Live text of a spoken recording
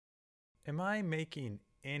Am I making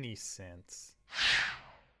any sense?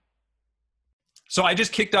 So I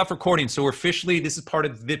just kicked off recording. So we're officially, this is part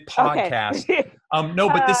of the Okay. podcast. No,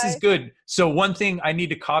 but this is Hi. good. So one thing I need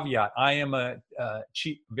to caveat, I am a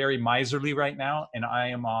cheap, very miserly right now, and I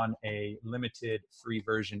am on a limited free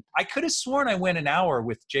version. I could have sworn I went an hour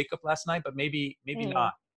with Jacob last night, but maybe Mm,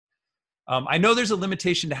 not. I know there's a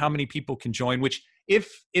limitation to how many people can join, which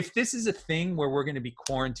if this is a thing where we're going to be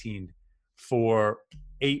quarantined for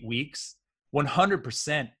 8 weeks,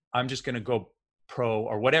 100%, I'm just going to go pro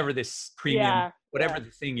or whatever this premium, yeah, whatever yeah.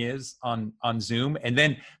 the thing is on Zoom.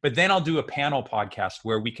 But then I'll do a panel podcast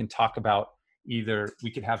where we can talk about either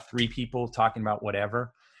we could have 3 people talking about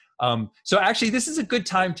whatever. So actually, this is a good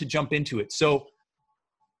time to jump into it. So,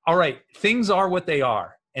 all right, things are what they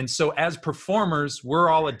are. And so as performers, we're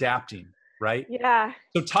all adapting, right? Yeah.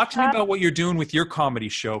 So talk to me Uh, about what you're doing with your comedy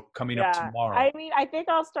show coming up yeah. tomorrow. I mean, I think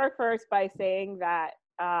I'll start first by saying that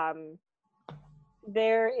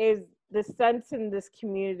there is this sense in this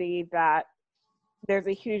community that there's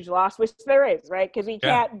a huge loss, which there is, right? Because we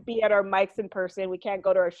Yeah. can't be at our mics in person. We can't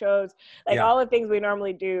go to our shows. Like Yeah. all the things we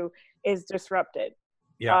normally do is disrupted.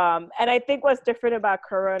 Yeah. And I think what's different about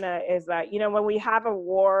Corona is that, when we have a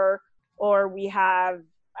war or we have,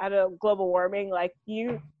 I don't know, global warming, like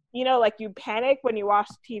like you panic when you watch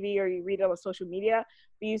TV or you read it on social media,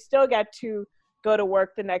 but you still get to go to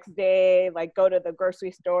work the next day, like go to the grocery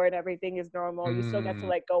store and everything is normal. You still get to Mm,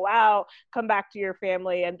 like go out, come back to your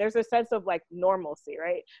family, and there's a sense of like normalcy,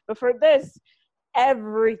 right? But for this,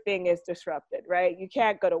 everything is disrupted, right? You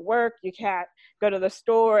can't go to work, you can't go to the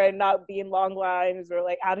store and not be in long lines or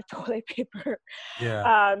like out of toilet paper.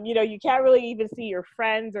 yeah. You can't really even see your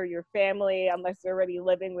friends or your family unless they're already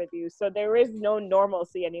living with you. So there is no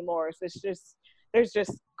normalcy anymore. So there's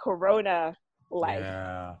just Corona life.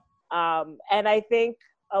 Yeah. And I think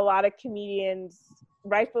a lot of comedians,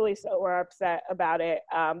 rightfully so, were upset about it.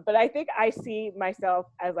 But I think I see myself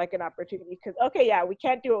as like an opportunity because, okay, yeah, we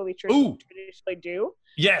can't do what we Ooh, traditionally do,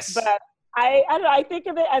 yes. but I don't know, I think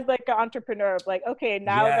of it as like an entrepreneur of like, okay,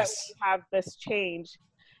 now that Yes. we have this change,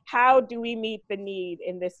 how do we meet the need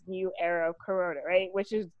in this new era of Corona, right?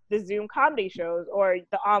 Which is the Zoom comedy shows or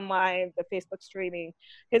the online, the Facebook streaming.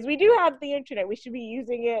 Because we do have the internet. We should be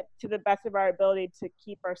using it to the best of our ability to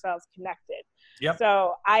keep ourselves connected. Yep.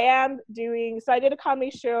 So I did a comedy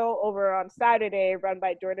show over on Saturday run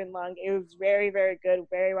by Jordan Lung. It was very, very good,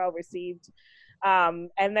 very well received. And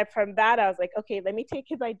then from that, I was like, okay, let me take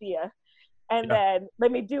his idea and Yeah. then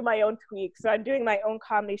let me do my own tweaks. So I'm doing my own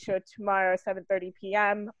comedy show tomorrow, 7:30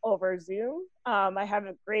 p.m. over Zoom. I have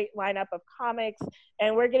a great lineup of comics,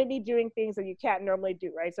 and we're going to be doing things that you can't normally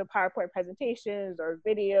do, right? So PowerPoint presentations or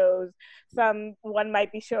videos. One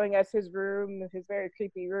might be showing us his room, his very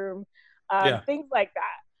creepy room, Yeah. things like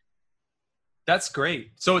that. That's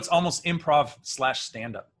great. So it's almost improv slash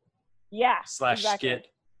stand up Yeah, slash exactly. skit.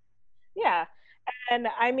 Yeah. And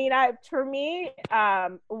I mean, for me,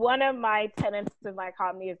 one of my tenets of my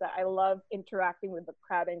comedy is that I love interacting with the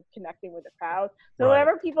crowd and connecting with the crowd. So Right.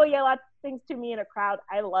 whenever people yell out things to me in a crowd,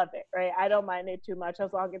 I love it, right? I don't mind it too much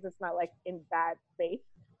as long as it's not like in bad faith.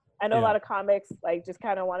 I know a Yeah. lot of comics like just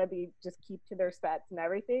kind of want to just keep to their sets and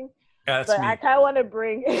everything, Yeah, that's but I me. kind of want to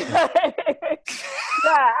bring.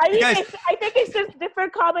 Yeah, I You mean, guys. I think it's just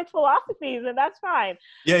different comic philosophies, and that's fine.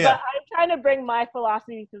 Yeah. But Yeah. I'm trying to bring my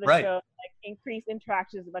philosophy to the Right. show, like increase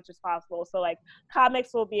interactions as much as possible. So like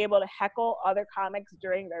comics will be able to heckle other comics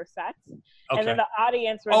during their sets, and then Okay. the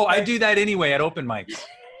audience. Oh, I do that anyway at open mics.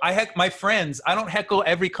 I heck my friends. I don't heckle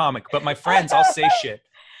every comic, but my friends, I'll say shit.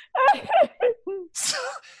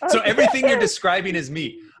 So everything you're describing is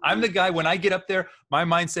me. I'm the guy, when I get up there, my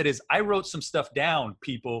mindset is I wrote some stuff down,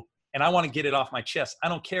 people, and I want to get it off my chest. I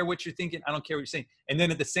don't care what you're thinking. I don't care what you're saying. And then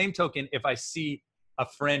at the same token, if I see a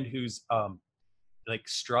friend who's like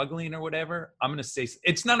struggling or whatever, I'm going to say,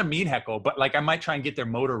 it's not a mean heckle, but like I might try and get their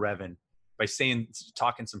motor revving by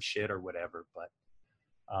talking some shit or whatever. But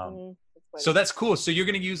so that's cool. So you're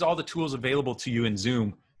going to use all the tools available to you in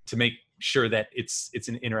Zoom to make sure that it's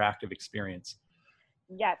an interactive experience.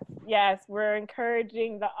 Yes, we're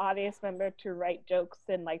encouraging the audience member to write jokes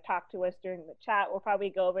and like talk to us during the chat. We'll probably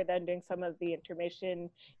go over them during some of the intermission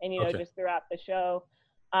and Okay. just throughout the show.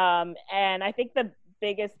 And I think the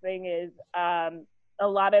biggest thing is a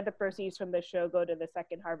lot of the proceeds from the show go to the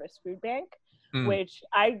Second Harvest Food Bank, which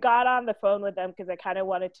I got on the phone with them because I kind of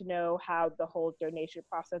wanted to know how the whole donation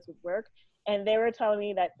process would work. And they were telling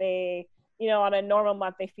me that they, on a normal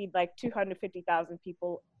month, they feed like 250,000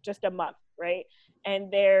 people just a month, right?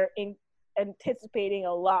 And they're anticipating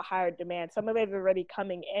a lot higher demand. Some of it is already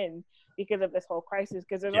coming in because of this whole crisis,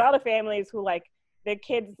 because there's a lot of families who like their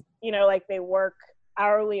kids, like they work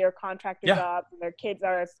hourly or contractor Yeah. jobs, and their kids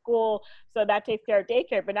are at school, so that takes care of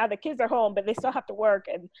daycare. But now the kids are home, but they still have to work,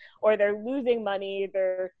 or they're losing money.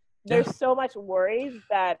 There's so much worries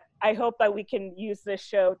that I hope that we can use this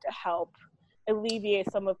show to help alleviate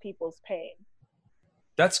some of people's pain.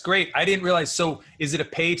 That's great. I didn't realize. So is it a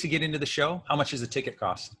pay to get into the show? How much does a ticket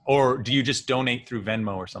cost? Or do you just donate through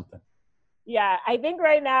Venmo or something? Yeah, I think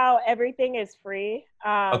right now everything is free.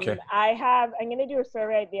 Okay. I'm going to do a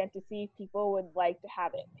survey at the end to see if people would like to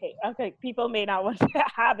have it paid. Okay, people may not want to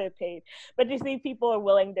have it paid, but to see if people are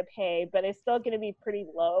willing to pay, but it's still going to be pretty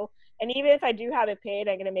low. And even if I do have it paid,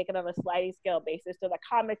 I'm going to make it on a sliding scale basis so that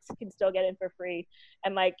comics can still get in for free.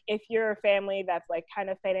 And like, if you're a family that's like kind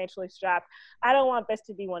of financially strapped, I don't want this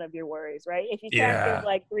to be one of your worries, right? If you can't give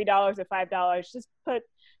like $3 or $5, just put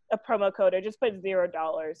a promo code or just put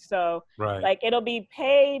 $0. So like it'll be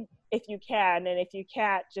paid if you can, and if you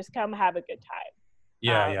can't, just come have a good time.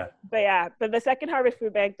 But the Second Harvest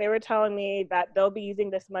Food Bank, they were telling me that they'll be using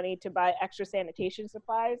this money to buy extra sanitation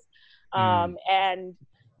supplies, and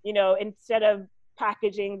instead of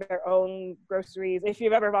packaging their own groceries, if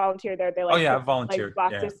you've ever volunteered there, they I've volunteered.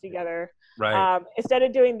 Like boxes together. Right. Instead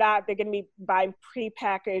of doing that, they're going to be buying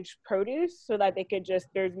pre-packaged produce so that they could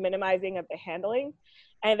there's minimizing of the handling.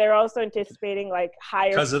 And they're also anticipating like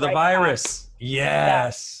higher because of the virus.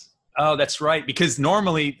 Yes. Oh, that's right. Because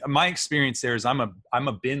normally my experience there is I'm a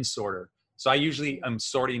bin sorter. So I usually am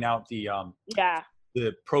sorting out the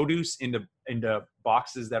produce into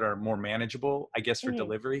boxes that are more manageable, I guess, for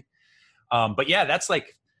delivery. But yeah, that's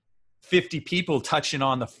like 50 people touching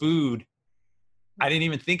on the food. I didn't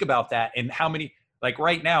even think about that. And how many, like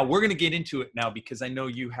right now, we're going to get into it now because I know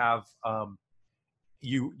you have,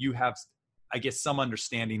 you have, I guess, some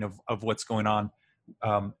understanding of what's going on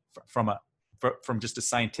from just a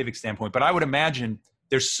scientific standpoint. But I would imagine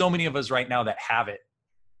there's so many of us right now that have it.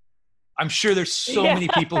 I'm sure there's so many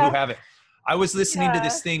people who have it. I was listening to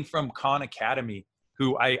this thing from Khan Academy,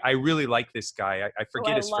 who I really like this guy. I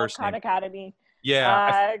forget his first name. Khan Academy.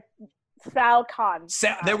 Yeah. Sal Khan.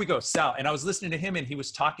 There we go, Sal. And I was listening to him and he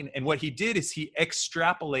was talking, and what he did is he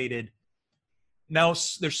extrapolated. Now,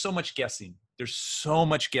 there's so much guessing. There's so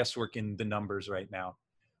much guesswork in the numbers right now.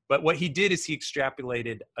 But what he did is he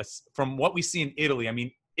extrapolated from what we see in Italy. I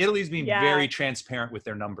mean, Italy's being very transparent with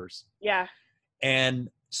their numbers. Yeah.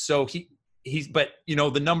 And so but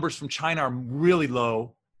the numbers from China are really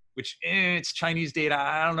low, which it's Chinese data.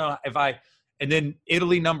 I don't know and then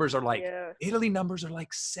Italy numbers are like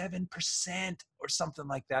 7% or something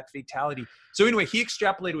like that, fatality. So anyway, he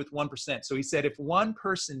extrapolated with 1%. So he said, if one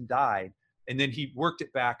person died, and then he worked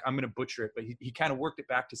it back, I'm going to butcher it, but he kind of worked it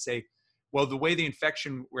back to say, well, the way the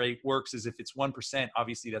infection rate works is if it's 1%,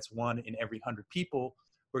 obviously that's 1 in every 100 people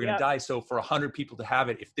who are going to die. So for 100 people to have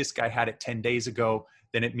it, if this guy had it 10 days ago,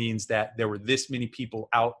 then it means that there were this many people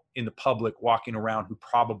out in the public walking around who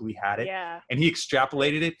probably had it. Yeah. And he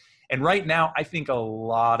extrapolated it. And right now, I think a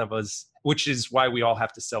lot of us, which is why we all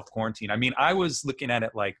have to self-quarantine. I mean, I was looking at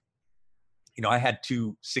it like, I had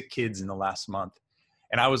 2 sick kids in the last month.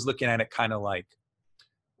 And I was looking at it kind of like,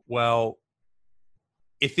 well,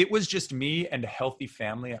 if it was just me and a healthy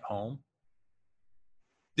family at home,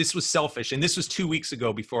 this was selfish. And this was 2 weeks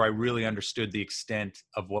ago before I really understood the extent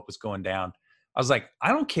of what was going down. I was like,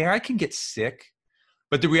 I don't care. I can get sick.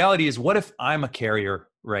 But the reality is, what if I'm a carrier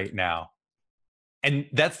right now? And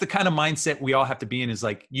that's the kind of mindset we all have to be in, is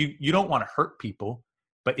like, you don't want to hurt people.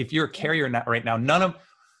 But if you're a carrier right now, none of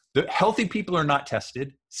the healthy people are not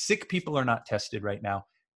tested. Sick people are not tested right now.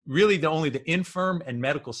 Really, only the infirm and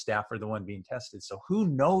medical staff are the one being tested. So who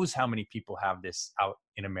knows how many people have this out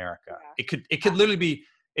in America? Yeah. It could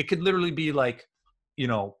literally be like,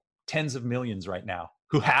 tens of millions right now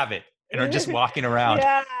who have it and are just walking around.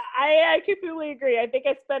 Yeah, I completely agree. I think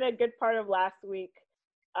I spent a good part of last week.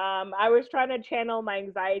 I was trying to channel my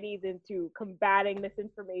anxieties into combating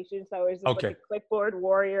misinformation. So I was just like a clipboard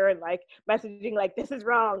warrior and like messaging like, this is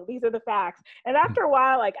wrong, these are the facts. And after a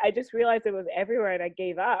while, like I just realized it was everywhere and I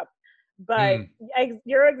gave up. But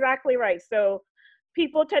you're exactly right. So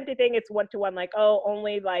people tend to think it's one-to-one, like, oh,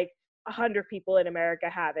 only like 100 people in America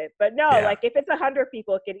have it. But no, like if it's 100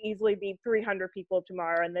 people, it could easily be 300 people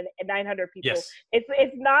tomorrow and then 900 people. Yes.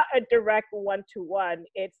 It's not a direct one-to-one.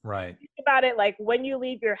 It's right. Think about it like when you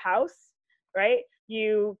leave your house, right?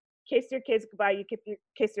 You kiss your kids goodbye, you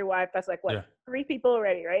kiss your wife. That's like what, 3 people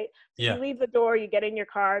already, right? So you leave the door, you get in your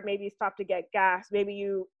car, maybe you stop to get gas, maybe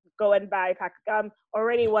you go and buy a pack of gum,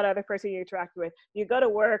 already one other person you interact with. You go to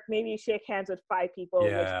work, maybe you shake hands with 5 people,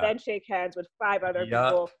 which then shake hands with 5 other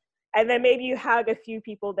people. And then maybe you hug a few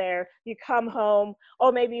people there. You come home. Oh,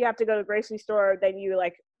 maybe you have to go to the grocery store. Then you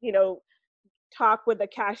talk with the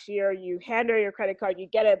cashier, you hand her your credit card, you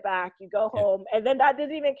get it back, you go Yeah. home, and then that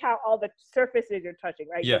doesn't even count all the surfaces you're touching,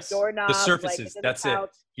 right? Yes. The doorknob, The like it surfaces. doesn't That's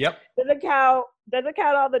count. it. Yep. Doesn't count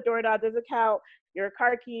all the doorknobs, doesn't count your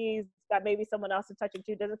car keys that maybe someone else is touching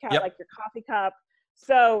too, doesn't count Yep. like your coffee cup.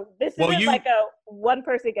 So this isn't like a one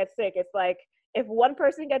person gets sick. It's like if one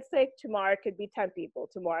person gets sick, tomorrow it could be 10 people.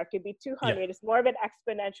 Tomorrow it could be 200. Yeah. It's more of an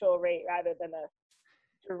exponential rate rather than a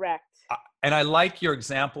direct. And I like your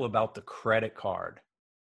example about the credit card,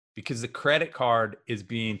 because the credit card is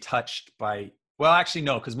being touched by, well, actually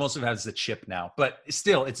no, because most of it has the chip now, but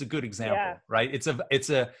still it's a good example, right? It's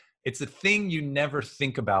a thing you never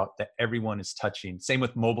think about that everyone is touching. Same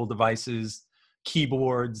with mobile devices,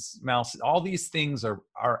 keyboards, mouse, all these things are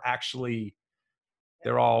actually,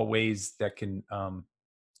 they're all ways that can,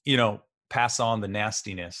 pass on the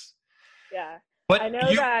nastiness. Yeah. But I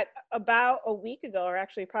know that about a week ago, or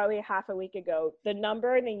actually probably half a week ago, the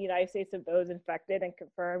number in the United States of those infected and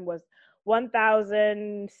confirmed was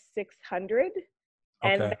 1,600.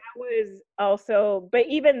 And that was also, but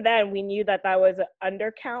even then we knew that was an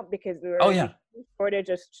undercount because there was a shortage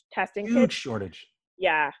of testing kits. Huge shortage.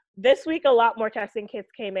 Yeah. This week, a lot more testing kits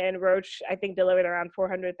came in. Roche, I think, delivered around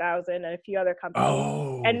 400,000 and a few other companies.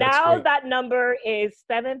 Oh, and now that number is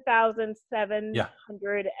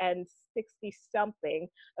 7,760 something,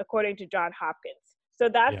 according to Johns Hopkins. So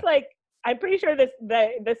that's like, I'm pretty sure this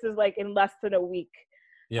is like in less than a week.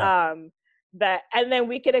 Yeah. And then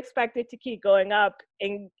we could expect it to keep going up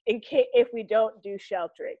in case if we don't do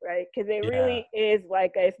sheltering, right? Because it really is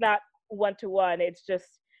like it's not 1-to-1. It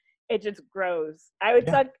just grows. I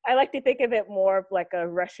like to think of it more of like a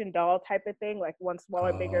Russian doll type of thing, like one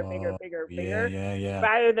smaller, bigger, bigger, yeah,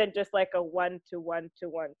 rather than just like a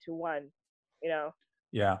 1-to-1-to-1-to-1.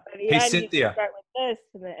 Yeah. But in the Hey, end, Cynthia. you start with this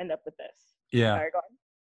and then end up with this. Yeah. Sorry, go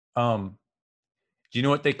on. Do you know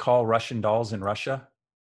what they call Russian dolls in Russia?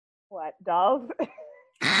 What, dolls?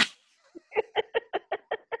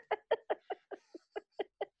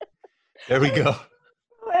 There we go.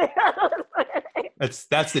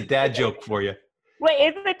 That's the dad joke for you. Wait,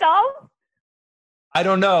 is it dolls? I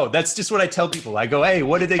don't know. That's just what I tell people. I go, hey,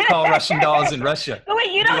 what do they call Russian dolls in Russia? Oh,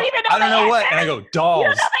 wait, you don't even know I don't know answer? what. And I go,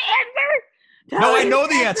 dolls. You don't know the answer? No, I know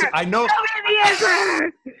the answer. I know. Tell me the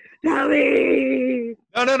answer. Tell me.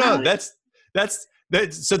 No.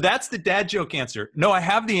 So that's the dad joke answer. No, I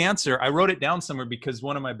have the answer. I wrote it down somewhere because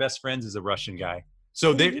one of my best friends is a Russian guy.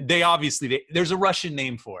 So they obviously, there's a Russian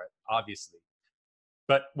name for it, obviously.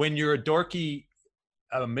 But when you're a dorky,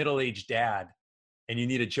 middle-aged dad and you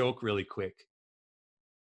need a joke really quick,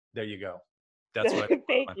 there you go. That's what I put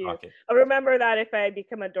in my pocket. I'll remember that if I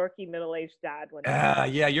become a dorky middle-aged dad one day.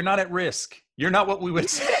 Yeah, you're not at risk. You're not what we would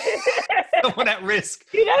say. Someone at risk.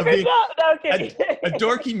 You never know. No, okay. A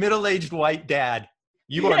dorky middle-aged white dad.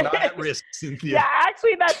 You are not at risk, Cynthia. Yeah,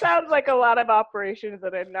 actually, that sounds like a lot of operations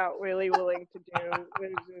that I'm not really willing to do.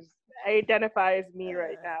 I identify as me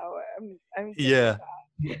right now. I'm yeah.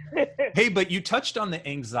 Hey, but you touched on the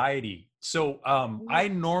anxiety. So I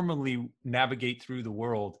normally navigate through the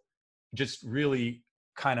world just really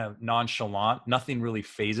kind of nonchalant. Nothing really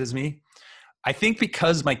phases me. I think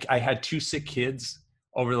because I had 2 sick kids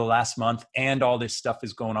over the last month and all this stuff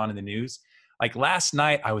is going on in the news. Like last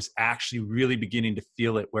night, I was actually really beginning to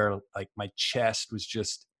feel it where like my chest was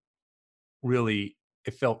just really,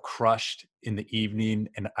 it felt crushed in the evening.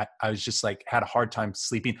 And I was just like, had a hard time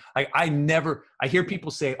sleeping. I hear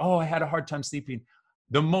people say, oh, I had a hard time sleeping.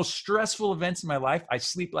 The most stressful events in my life, I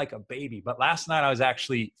sleep like a baby. But last night I was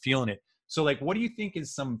actually feeling it. So like, what do you think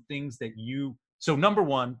is some things that so number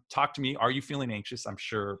one, talk to me. Are you feeling anxious? I'm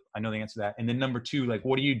sure I know the answer to that. And then number 2, like,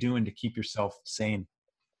 what are you doing to keep yourself sane?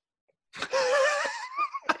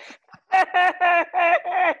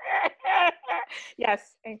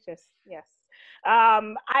 Yes, anxious. Yes.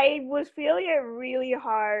 I was feeling it really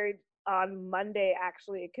hard on Monday,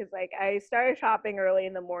 actually, because like I started shopping early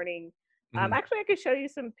in the morning. Actually, I could show you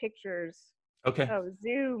some pictures. Okay. Oh,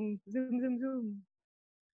 zoom.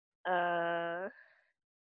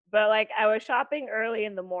 But like I was shopping early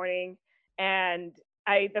in the morning, and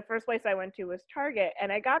the first place I went to was Target,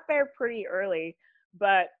 and I got there pretty early,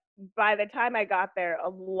 but by the time I got there, a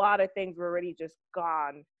lot of things were already just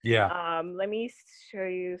gone. Yeah. Let me show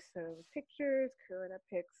you some pictures. Corona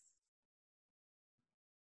pics.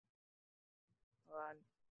 Hold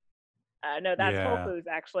on. No, that's Whole Foods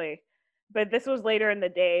actually. But this was later in the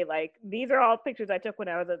day. Like these are all pictures I took when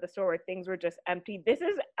I was at the store where things were just empty. This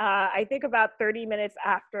is, I think, about 30 minutes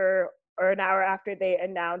after or an hour after they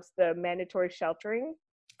announced the mandatory sheltering.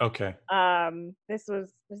 Okay. This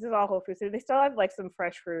is all Whole Foods. So they still have like some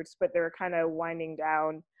fresh fruits, but they're kind of winding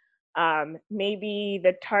down. Maybe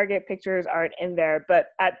the Target pictures aren't in there, but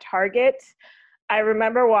at Target, I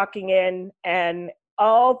remember walking in and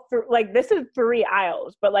like this is 3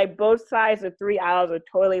 aisles, but like both sides of 3 aisles of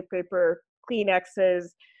toilet paper,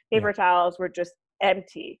 Kleenexes, Yeah. paper towels were just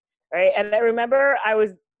empty, right? And I remember I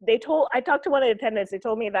talked to one of the attendants. They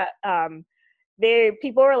told me that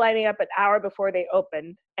people were lining up an hour before they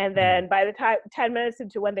opened, and then by the time 10 minutes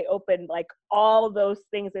into when they opened, like all those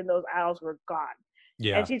things in those aisles were gone.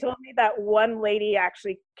 Yeah. And she told me that one lady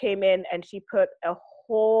actually came in and she put a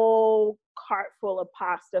whole cart full of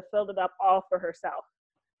pasta, filled it up all for herself,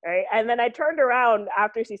 right? And then I turned around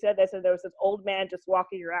after she said this, and there was this old man just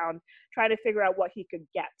walking around trying to figure out what he could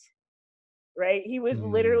get, right? He was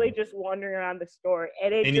literally just wandering around the store,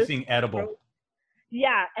 and Anything edible.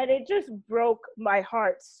 and it just broke my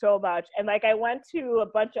heart so much. And like I went to a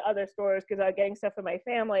bunch of other stores because I was getting stuff for my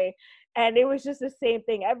family, and it was just the same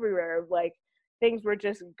thing everywhere. Like things were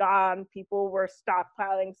just gone. People were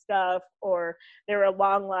stockpiling stuff, or there were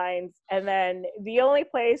long lines. And then the only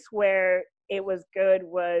place where it was good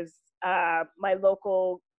was a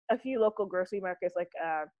few local grocery markets. Like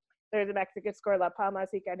there's a Mexican store, La Palmas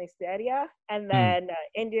y Carniceria, and then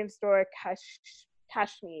Indian store,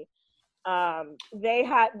 Kashmi.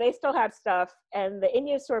 They still had stuff, and the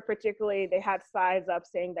Indian store particularly, they had signs up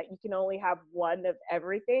saying that you can only have one of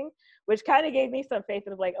everything, which kind of gave me some faith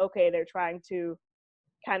of like, okay, they're trying to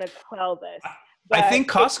kind of quell this. But I think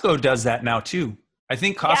Costco does that now too. I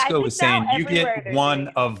think Costco is saying you get one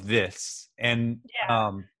of this, and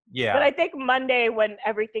yeah. But I think Monday, when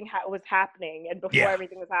everything was happening, and before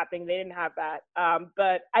everything was happening, they didn't have that.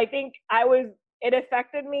 But I think it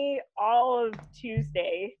affected me all of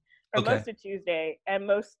Tuesday, or most of Tuesday, and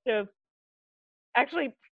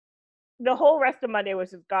actually the whole rest of Monday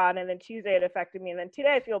was just gone, and then Tuesday it affected me, and then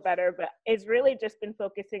today I feel better, but it's really just been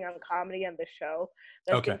focusing on comedy and the show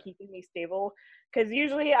that's been keeping me stable. Because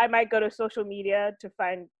usually I might go to social media to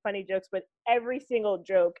find funny jokes, but every single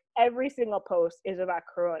joke, every single post is about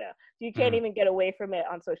Corona. So you can't even get away from it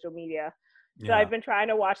on social media. So I've been trying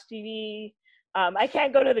to watch TV. I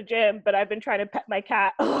can't go to the gym, but I've been trying to pet my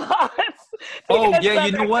cat a lot.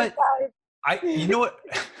 You know what?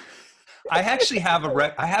 I actually have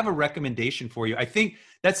I have a recommendation for you. I think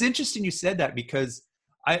that's interesting you said that, because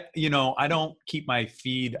I don't keep my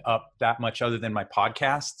feed up that much other than my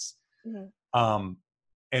podcasts,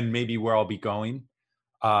 and maybe where I'll be going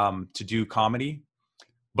to do comedy.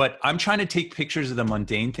 But I'm trying to take pictures of the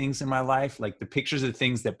mundane things in my life, like the pictures of the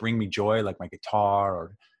things that bring me joy, like my guitar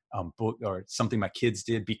or book or something my kids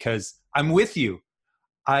did, because I'm with you.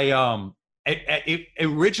 Originally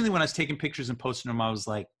when I was taking pictures and posting them, I was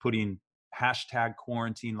like putting hashtag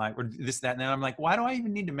quarantine life or this, that, and then I'm like, why do I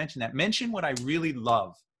even need to mention that? Mention what I really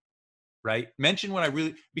love, right? Mention what I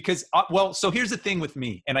really, because, so here's the thing with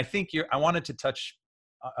me. And I think I wanted to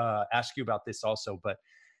ask you about this also, but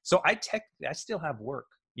so I still have work,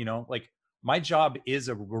 like my job is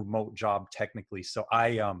a remote job technically. So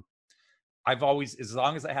I've always, as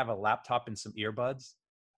long as I have a laptop and some earbuds,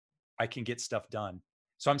 I can get stuff done.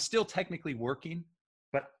 So I'm still technically working,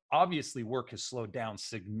 but obviously work has slowed down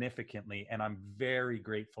significantly. And I'm very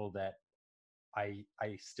grateful that I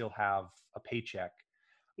still have a paycheck.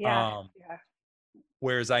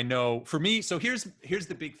 Whereas I know for me, so here's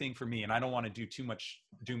the big thing for me, and I don't want to do too much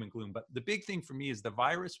doom and gloom, but the big thing for me is the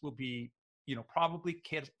virus will be, probably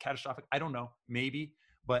catastrophic. I don't know, maybe,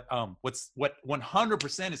 but what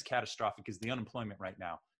 100% is catastrophic is the unemployment right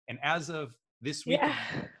now. And as of this week,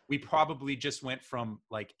 we probably just went from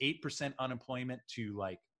like 8% unemployment to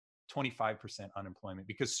like 25% unemployment,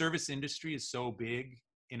 because service industry is so big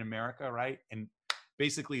in America, right? And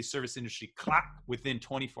basically service industry within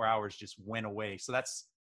 24 hours just went away. So that's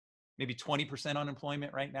maybe 20%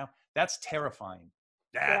 unemployment right now. That's terrifying.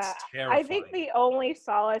 That's terrifying. I think the only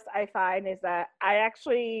solace I find is that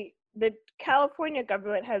the California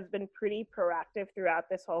government has been pretty proactive throughout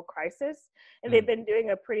this whole crisis, and they've been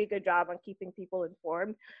doing a pretty good job on keeping people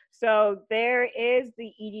informed. So there is the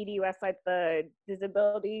EDD website, the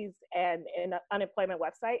disabilities and unemployment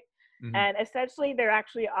website. And essentially they're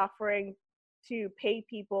actually offering to pay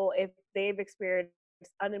people if they've experienced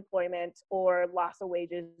unemployment or loss of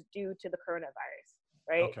wages due to the coronavirus,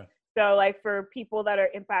 right? Okay. So like for people that are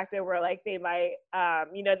impacted where like they might,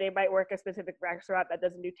 they might work a specific restaurant that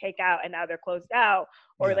doesn't do takeout and now they're closed out,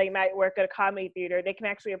 or they might work at a comedy theater, they can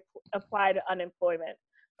actually apply to unemployment.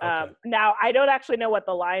 Okay. Now, I don't actually know what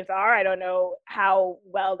the lines are. I don't know how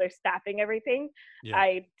well they're staffing everything. Yeah.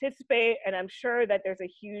 I anticipate, and I'm sure that there's a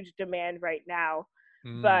huge demand right now,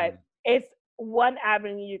 but one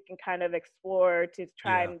avenue you can kind of explore to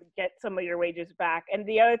try Yeah. and get some of your wages back. And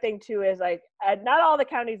the other thing too is like not all the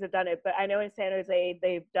counties have done it, but I know in San Jose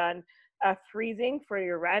they've done freezing for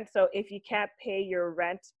your rent. So if you can't pay your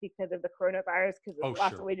rent because of the coronavirus, because of Oh,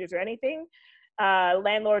 loss of sure. wages or anything,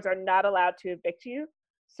 landlords are not allowed to evict you.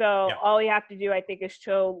 So Yeah. all you have to do, I think, is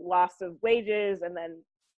show loss of wages, and then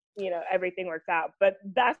everything works out. But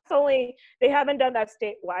that's only, they haven't done that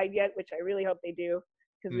statewide yet, which I really hope they do,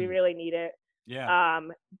 because we Mm. really need it. Yeah.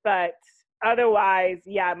 But otherwise,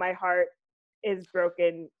 yeah, my heart is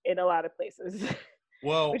broken in a lot of places.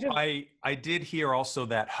 Well, Which is I did hear also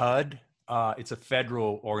that HUD, it's a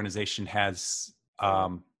federal organization, has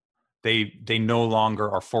they no longer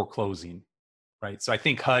are foreclosing, right? So I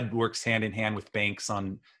think HUD works hand in hand with banks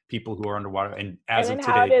on people who are underwater. And and as then of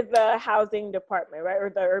how today, does the housing department, right,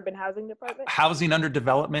 or the urban housing department? housing under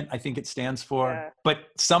development, I think it stands for. Yeah. But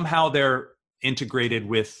somehow they're integrated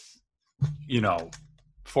with,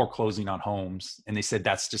 foreclosing on homes, and they said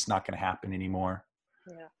that's just not going to happen anymore.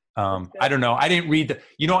 Yeah. I don't know. I didn't read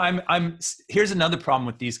I'm here's another problem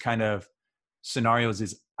with these kind of scenarios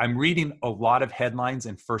is I'm reading a lot of headlines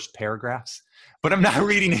and first paragraphs, but I'm not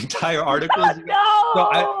reading entire articles. No! So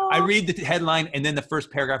I read the headline and then the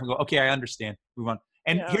first paragraph and go, okay, I understand, move on.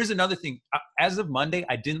 And here's another thing. As of Monday,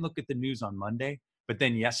 I didn't look at the news on Monday, but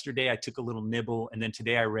then yesterday I took a little nibble, and then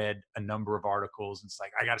today I read a number of articles. And it's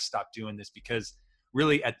like, I got to stop doing this, because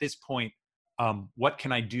really at this point, what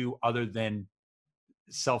can I do other than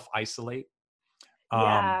self-isolate?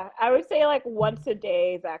 Yeah, I would say like once a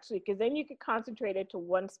day is actually, because then you could concentrate it to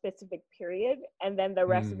one specific period, and then the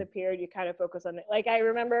rest of the period you kind of focus on it. Like I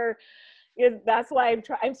remember, that's why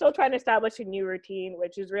I'm still trying to establish a new routine,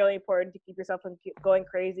 which is really important to keep yourself from going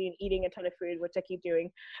crazy and eating a ton of food, which I keep doing.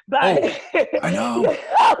 But I know.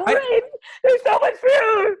 Right? There's so much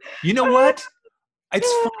food. You know what? It's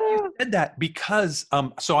funny you said that, because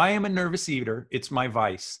so I am a nervous eater. It's my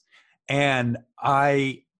vice. And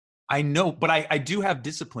I know, but I do have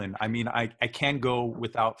discipline. I mean, I can go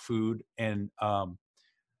without food. And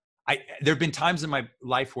there have been times in my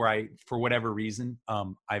life where for whatever reason,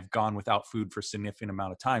 I've gone without food for a significant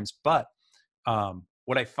amount of times. But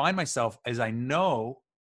what I find myself is, I know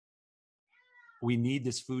we need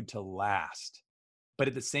this food to last. But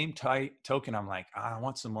at the same token, I'm like, I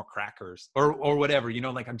want some more crackers or whatever,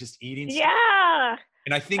 like I'm just eating stuff. Yeah.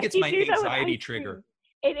 And I think it's my anxiety trigger.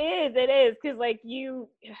 It is. Because like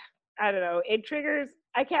I don't know, it triggers,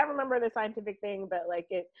 I can't remember the scientific thing, but like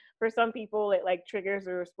for some people, it like triggers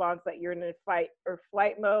a response that you're in a fight or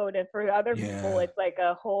flight mode. And for other people, it's like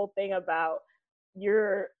a whole thing about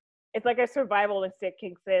it's like a survival instinct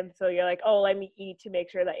kicks in. So you're like, oh, let me eat to make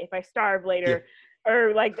sure that if I starve later,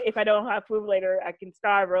 or like if I don't have food later, I can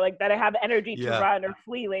starve, or like that I have energy to run or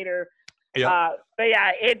flee later. But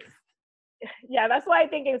that's why I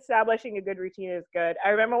think establishing a good routine is good. I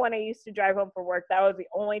remember when I used to drive home from work, that was the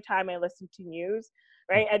only time I listened to news,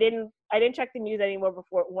 right? I didn't check the news anymore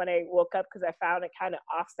before when I woke up, because I found it kind of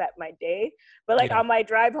offset my day. But like on my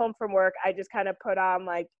drive home from work, I just kind of put on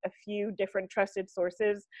like a few different trusted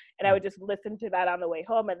sources, and I would just listen to that on the way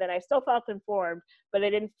home. And then I still felt informed, but I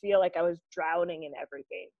didn't feel like I was drowning in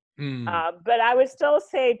everything. But I would still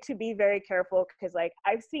say to be very careful, because like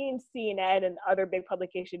I've seen CNN and other big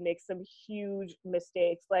publications make some huge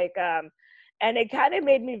mistakes, like and it kind of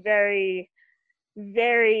made me very,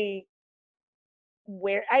 very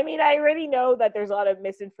weird. I mean, I already know that there's a lot of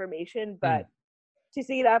misinformation, but to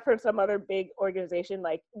see that from some other big organization,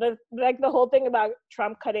 like the whole thing about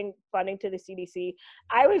Trump cutting funding to the CDC,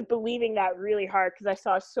 I was believing that really hard because I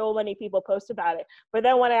saw so many people post about it. But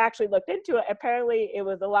then when I actually looked into it, apparently it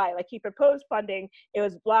was a lie. Like he proposed funding, it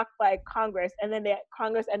was blocked by Congress, and then the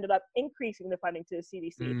Congress ended up increasing the funding to the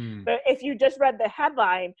CDC. But if you just read the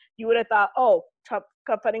headline, you would have thought, oh, Trump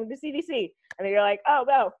cut funding to the CDC, and then you're like, oh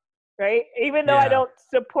no. Right? Even though I don't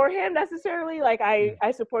support him necessarily, like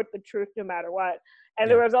I support the truth no matter what. And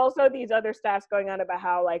there was also these other stats going on about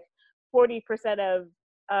how like 40% of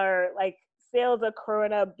our like sales of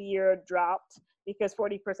Corona beer dropped because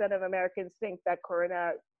 40% of Americans think that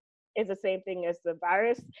Corona is the same thing as the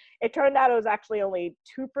virus. It turned out it was actually only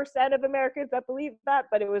 2% of Americans that believed that,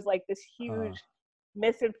 but it was like this huge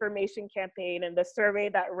misinformation campaign, and the survey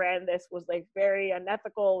that ran this was like very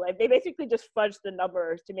unethical. Like they basically just fudged the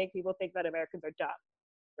numbers to make people think that Americans are dumb,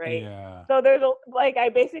 right? So there's I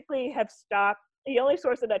basically have stopped. The only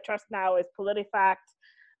source that I trust now is PolitiFact,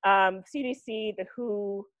 CDC, the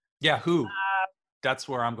WHO. WHO. That's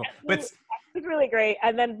where I'm going. But it's really great.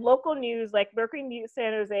 And then local news, like Mercury News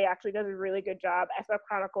San Jose actually does a really good job. SF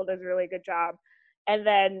Chronicle does a really good job. And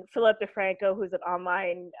then Philip DeFranco, who's an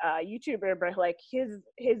online YouTuber, but like his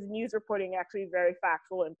news reporting actually very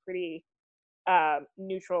factual and pretty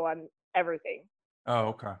neutral on everything. Oh,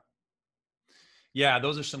 okay. Yeah,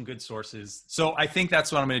 those are some good sources. So I think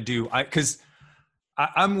that's what I'm going to do. Because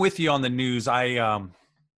I'm with you on the news. I'm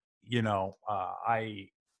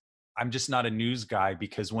just not a news guy,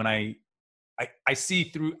 because when I see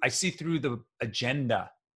through the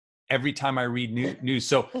agenda every time I read news.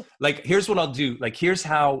 So like, here's what I'll do. Like, here's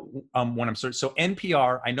how, when I'm searching. So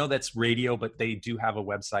NPR, I know that's radio, but they do have a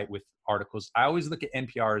website with articles. I always look at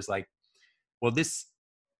NPR as like, well, this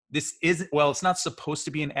isn't, well, it's not supposed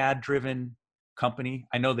to be an ad driven company.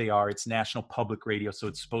 I know they are. It's national public radio, so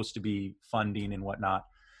it's supposed to be funding and whatnot.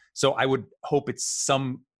 So I would hope it's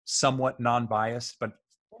somewhat non-biased, but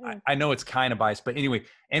I know it's kind of biased. But anyway,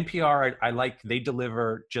 NPR, I like, they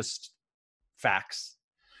deliver just facts.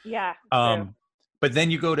 Yeah. But then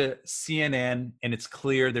you go to CNN and it's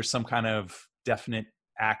clear there's some kind of definite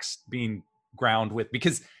acts being ground with,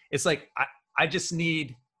 because it's like, I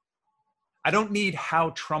don't need how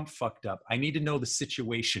Trump fucked up. I need to know the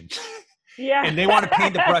situation. Yeah. And they want to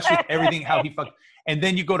paint the brush with everything, how he fucked. And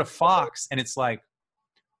then you go to Fox and it's like,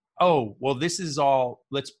 oh, well, this is all,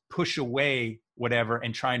 let's push away whatever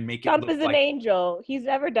and try and make Trump it look is an angel. He's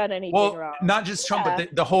never done anything wrong. Not just Trump,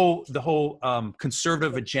 but the whole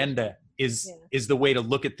conservative agenda is the way to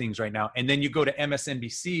look at things right now. And then you go to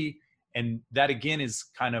MSNBC, and that again is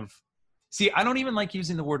kind of, see, I don't even like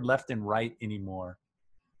using the word left and right anymore,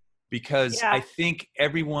 because I think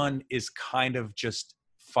everyone is kind of just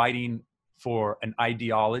fighting for an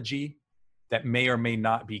ideology that may or may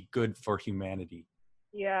not be good for humanity.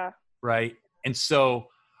 Yeah. Right. And so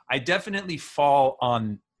I definitely fall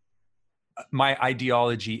on, my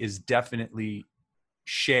ideology is definitely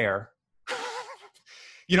share.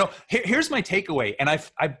 Here's my takeaway. And I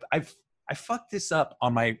fucked this up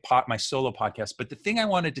on my solo podcast. But the thing I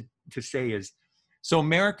wanted to say is, so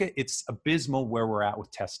America, it's abysmal where we're at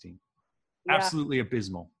with testing. Yeah. Absolutely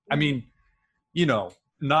abysmal. Mm-hmm. I mean,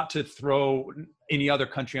 not to throw any other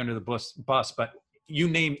country under the bus, but you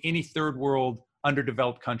name any third world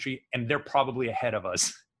underdeveloped country, and they're probably ahead of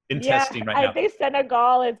us in testing right now. I think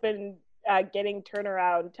Senegal has been getting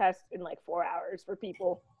turnaround tests in like 4 hours for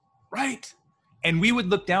people. Right. And we would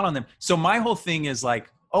look down on them. So my whole thing is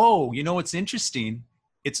like, oh, what's interesting?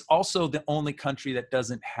 It's also the only country that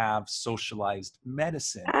doesn't have socialized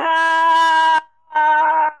medicine.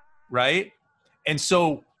 Right? And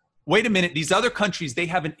so, wait a minute, these other countries, they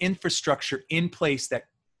have an infrastructure in place that,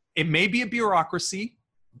 it may be a bureaucracy,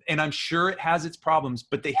 and I'm sure it has its problems,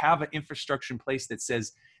 but they have an infrastructure in place that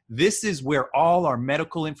says, this is where all our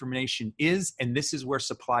medical information is, and this is where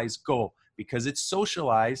supplies go, because it's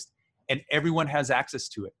socialized and everyone has access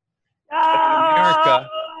to it. But in America,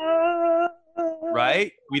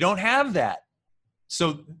 right? We don't have that.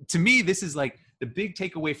 So to me, this is like, the big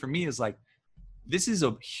takeaway for me is like, this is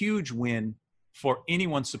a huge win for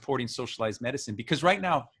anyone supporting socialized medicine, because right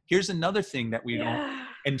now, here's another thing that we don't,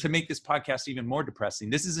 and to make this podcast even more depressing,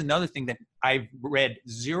 this is another thing that I've read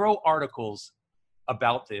 0 articles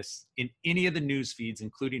about this in any of the news feeds,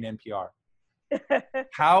 including NPR.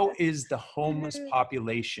 How is the homeless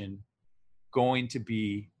population going to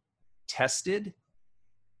be tested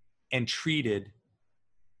and treated?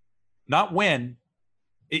 Not when,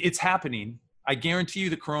 it's happening. I guarantee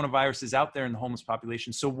you the coronavirus is out there in the homeless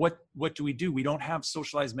population. So what do? We don't have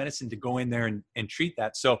socialized medicine to go in there and treat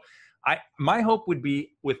that. So my hope would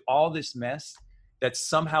be, with all this mess, that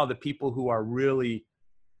somehow the people who are really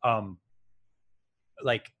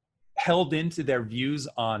like held into their views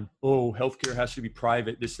on, oh, healthcare has to be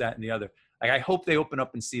private, this, that, and the other. Like, I hope they open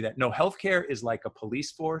up and see that, no, healthcare is like a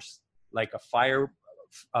police force, like a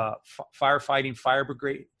firefighting fire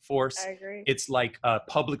brigade force. I agree. It's like a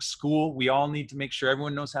public school. We all need to make sure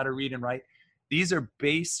everyone knows how to read and write. These are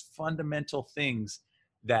base fundamental things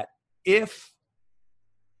that, if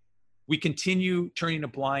we continue turning a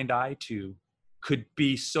blind eye to, could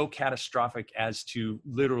be so catastrophic as to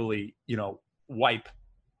literally, wipe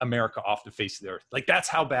America off the face of the earth. Like, that's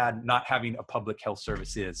how bad not having a public health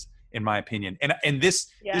service is, in my opinion. And this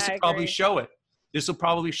will probably show it. This will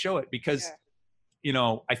probably show it, because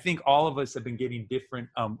I think all of us have been getting different,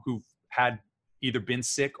 who've had either been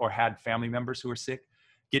sick or had family members who are sick,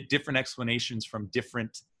 get different explanations from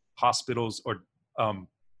different hospitals or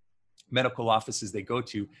medical offices they go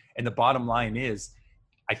to. And the bottom line is,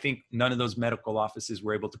 I think none of those medical offices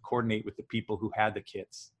were able to coordinate with the people who had the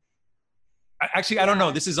kits. Actually, I don't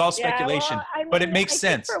know. This is all speculation, but it makes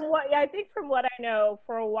sense. I think from what I know,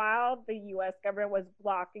 for a while, the U.S. government was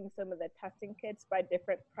blocking some of the testing kits by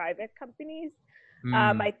different private companies.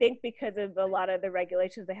 Mm. I think because of a lot of the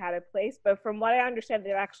regulations they had in place. But from what I understand,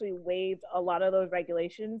 they've actually waived a lot of those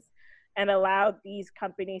regulations and allowed these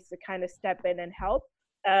companies to kind of step in and help.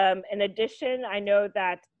 In addition, I know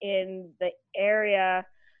that in the area,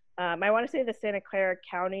 I want to say the Santa Clara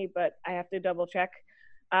County, but I have to double check.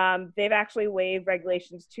 They've actually waived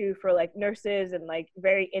regulations too for like nurses and like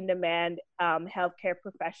very in demand healthcare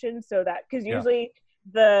professions, so that because Yeah. usually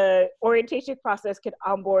the orientation process could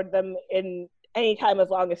onboard them in any time as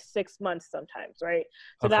long as 6 months sometimes, right?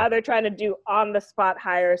 So Okay. now they're trying to do on the spot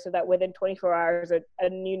hire so that within 24 hours a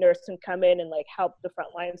new nurse can come in and like help the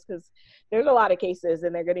front lines, because there's a lot of cases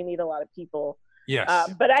and they're going to need a lot of people.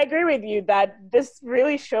 Yes. But I agree with you that this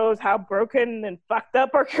really shows how broken and fucked up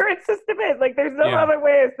our current system is. Like, there's no Yeah. other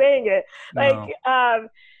way of saying it. Like, No.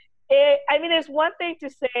 I mean, it's one thing to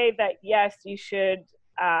say that, yes, you should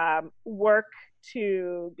work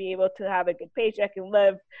to be able to have a good paycheck and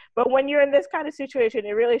live. But when you're in this kind of situation,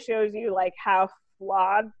 it really shows you like how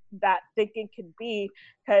flawed that thinking can be,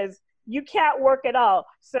 because you can't work at all.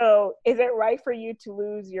 So is it right for you to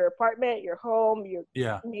lose your apartment, your home, your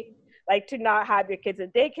Yeah. like to not have your kids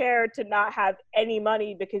in daycare, to not have any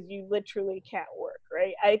money because you literally can't work,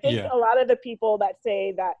 right? I think Yeah. a lot of the people that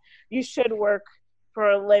say that you should work for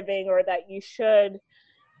a living, or that you should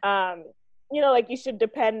like you should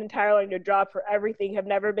depend entirely on your job for everything, have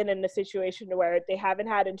never been in a situation where they haven't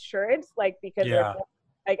had insurance, like because Yeah.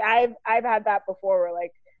 like I've had that before, where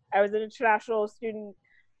like I was an international student.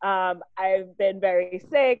 I've been very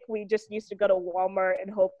sick. We just used to go to Walmart and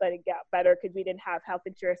hope that it got better because we didn't have health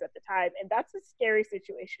insurance at the time. And that's a scary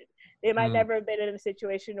situation. They might never have been in a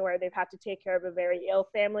situation where they've had to take care of a very ill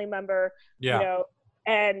family member, Yeah.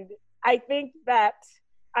 and I think that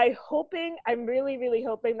I'm really, really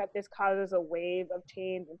hoping that this causes a wave of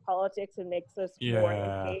change in politics and makes us more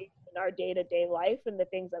Yeah. engaged in our day-to-day life and the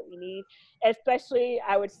things that we need, especially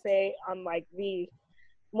I would say on like the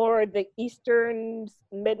eastern,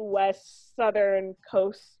 Midwest, southern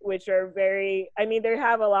coasts, which are they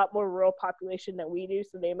have a lot more rural population than we do,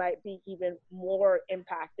 so they might be even more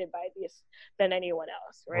impacted by this than anyone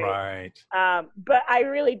else, right? Right. But I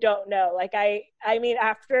really don't know. Like I mean,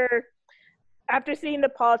 after seeing the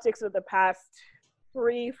politics of the past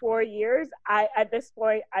 3-4 years, at this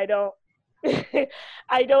point I don't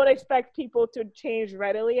I don't expect people to change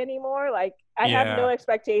readily anymore. Like I have no Yeah.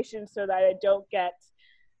 expectations so that I don't get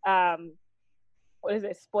what is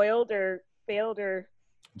it, spoiled or failed, or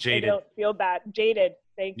I Jaded. don't feel bad, jaded.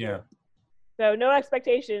 Thank you. Yeah. So no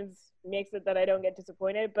expectations makes it that I don't get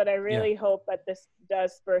disappointed, but I really hope that this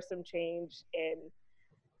does spur some change in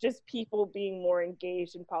just people being more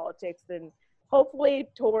engaged in politics, and hopefully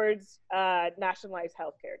towards nationalized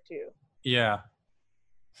healthcare too. Yeah.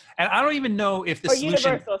 And I don't even know if the Or solution.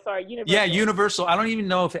 universal, sorry, universal. Yeah, universal. I don't even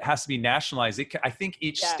know if it has to be nationalized. I think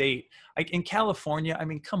each Yeah. state, like in California, I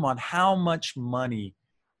mean, come on, how much money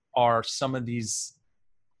are some of these?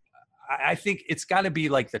 I think it's got to be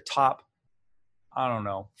like the top, I don't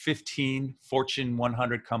know, 15 Fortune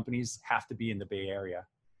 100 companies have to be in the Bay Area.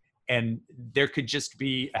 And there could just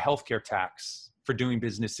be a healthcare tax for doing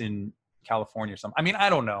business in California or something. I mean,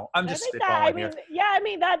 I don't know. I'm just spitballing here.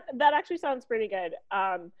 That actually sounds pretty good.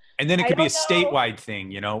 And then it could be a statewide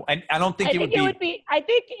thing, and I don't think it would be. I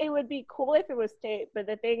think it would be cool if it was state, but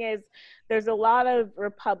the thing is, there's a lot of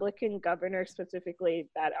Republican governors specifically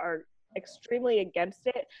that are extremely against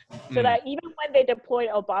it. So that even when they deployed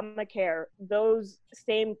Obamacare, those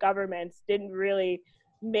same governments didn't really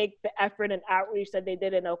make the effort and outreach that they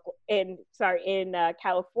did in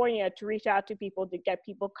California to reach out to people, to get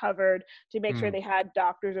people covered, to make sure they had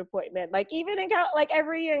doctor's appointment. Like even in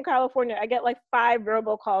every year in California, I get like 5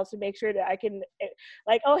 robocalls to make sure that I can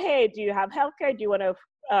oh, hey, do you have healthcare? Do you want to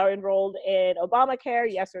enrolled in Obamacare?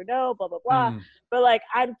 Yes or no, blah, blah, blah. But like,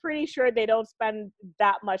 I'm pretty sure they don't spend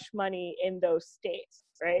that much money in those states,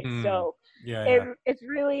 right? So it's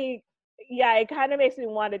really, it kind of makes me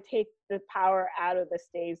want to take the power out of the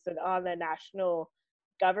states and on the national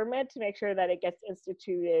government to make sure that it gets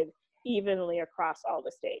instituted evenly across all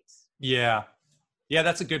the states. Yeah,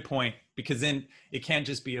 that's a good point, because then it can't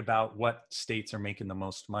just be about what states are making the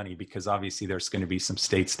most money, because obviously there's going to be some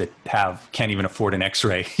states that can't even afford an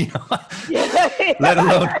X-ray, let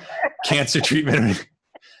alone cancer treatment.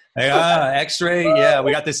 X-ray. Yeah,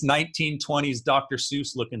 we got this 1920s Dr.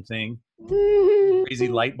 Seuss looking thing. Crazy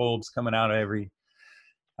light bulbs coming out of every.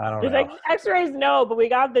 I don't know. Like X-rays, no, but we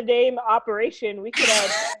got the name operation. We could have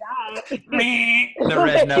that. The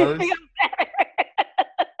red nose.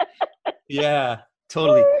 Yeah,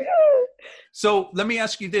 totally. So let me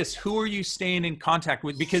ask you this: who are you staying in contact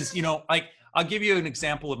with? Because I'll give you an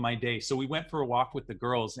example of my day. So we went for a walk with the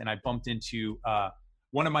girls, and I bumped into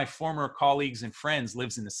one of my former colleagues and friends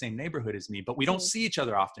lives in the same neighborhood as me, but we don't see each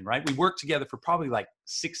other often, right? We worked together for probably like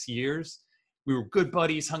 6 years. We were good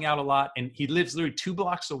buddies, hung out a lot, and he lives literally 2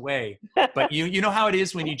 blocks away. But you know how it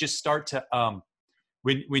is when you just start to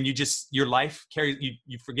when you just your life carries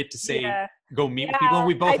you forget to say go meet with people, and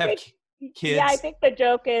we both have kids. Yeah, I think the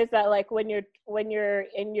joke is that like when you're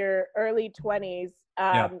in your early 20s,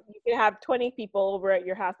 you can have 20 people over at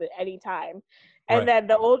your house at any time. And then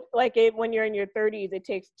when you're in your 30s, it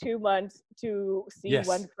takes 2 months to see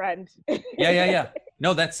one friend. Yeah.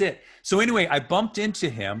 No, that's it. So anyway, I bumped into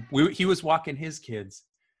him. He was walking his kids,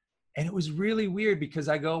 and it was really weird because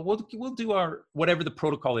I go, we'll do our, whatever the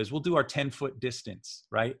protocol is, we'll do our 10-foot distance,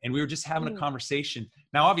 right? And we were just having a conversation.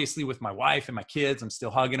 Now, obviously with my wife and my kids, I'm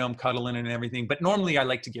still hugging them, cuddling and everything. But normally I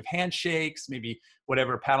like to give handshakes, maybe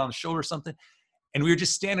whatever, a pat on the shoulder or something. And we were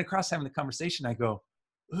just standing across having the conversation. I go,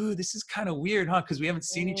 ooh, this is kind of weird, huh? Because we haven't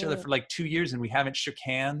seen each other for like 2 years and we haven't shook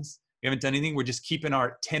hands. We haven't done anything. We're just keeping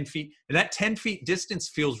our 10 feet. And that 10 feet distance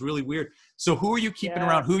feels really weird. So who are you keeping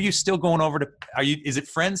around? Who are you still going over to? Is it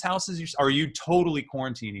friends' houses? Or are you totally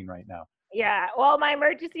quarantining right now? Yeah. Well, my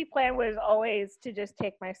emergency plan was always to just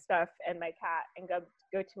take my stuff and my cat and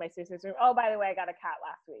go to my sister's room. Oh, by the way, I got a cat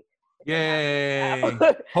last week. Yay.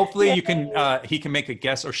 Hopefully you can he can make a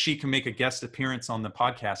guest, or she can make a guest appearance on the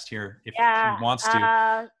podcast here if he wants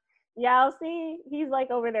to. Yeah, I'll see. He's like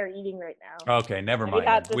over there eating right now. Okay, never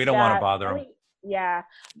mind. We don't want to bother him. Yeah,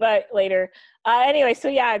 but later. Anyway, so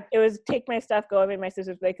yeah, it was take my stuff, go over to my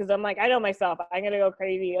sister's place, because I'm like, I know myself. I'm going to go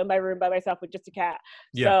crazy in my room by myself with just a cat.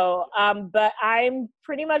 Yeah. So, but I'm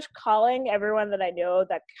pretty much calling everyone that I know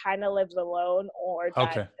that kind of lives alone or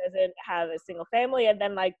that doesn't have a single family. And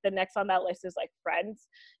then like the next on that list is like friends,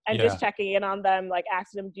 and just checking in on them, like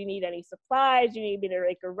asking them, do you need any supplies? Do you need me to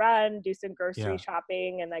make a run, do some grocery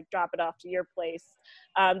shopping and like drop it off to your place?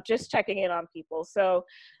 Just checking in on people. So,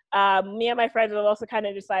 me and my friends have also kind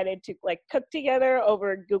of decided to like cook together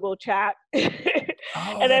over Google Chat.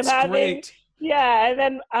 And that's great. Yeah, and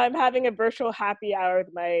then I'm having a virtual happy hour with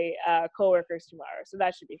my coworkers tomorrow, so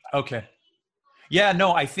that should be fun. Okay. Yeah,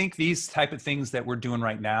 no, I think these type of things that we're doing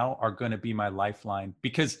right now are going to be my lifeline,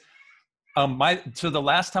 because so the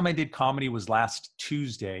last time I did comedy was last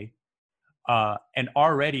Tuesday, and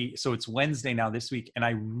already, so it's Wednesday now this week, and I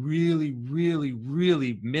really, really,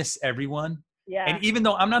 really miss everyone. Yeah. And even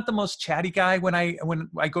though I'm not the most chatty guy when I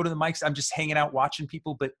go to the mics, I'm just hanging out watching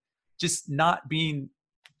people, but just not being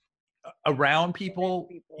around people.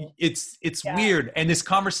 It's weird. And this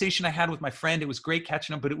conversation I had with my friend, it was great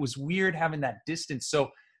catching up, but it was weird having that distance.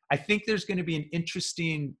 So I think there's going to be an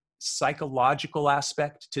interesting psychological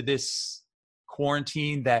aspect to this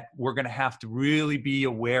quarantine that we're going to have to really be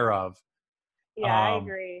aware of. Yeah, I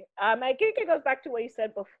agree. I think it goes back to what you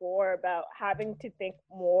said before about having to think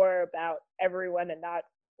more about everyone and not,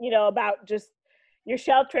 about just you're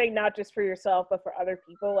sheltering not just for yourself but for other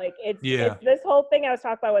people. Like it's this whole thing I was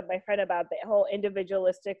talking about with my friend about the whole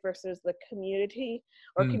individualistic versus the community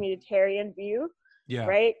or communitarian view. Yeah.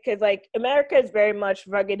 Right? Because like America is very much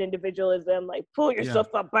rugged individualism, like pull yourself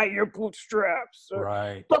up by your bootstraps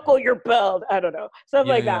or buckle your belt. I don't know, stuff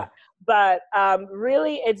like that. But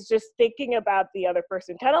really, it's just thinking about the other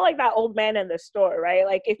person, kind of like that old man in the store, right?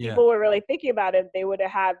 Like if people were really thinking about it, they would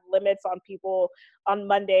have had limits on people on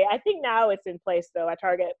Monday. I think now it's in place though at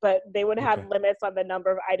Target, but they would have limits on the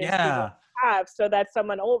number of items people have, so that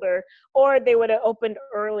someone older, or they would have opened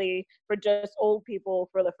early for just old people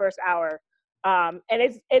for the first hour. And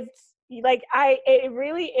it's like it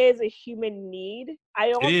really is a human need. I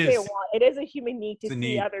don't say it is a human need to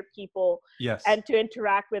see other people and to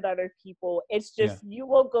interact with other people. It's just you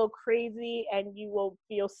will go crazy and you will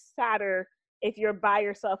feel sadder if you're by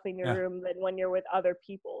yourself in your room than when you're with other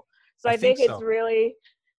people. So I think it's really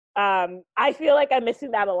I feel like I'm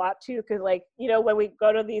missing that a lot too, because like when we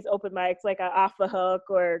go to these open mics like Off the Hook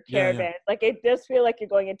or Caravan, like it does feel like you're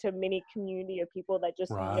going into a mini community of people that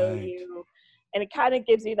just know you. And it kind of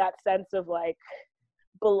gives you that sense of like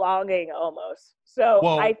belonging almost. So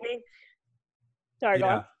I think, sorry, go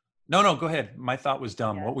on. No, go ahead. My thought was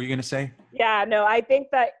dumb. What were you going to say? Yeah, no, I think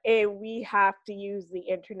that we have to use the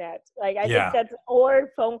internet. Like I think that's,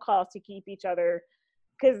 or phone calls to keep each other,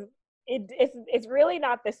 because it's really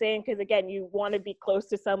not the same, because again, you want to be close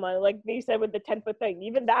to someone. Like you said with the 10-foot thing,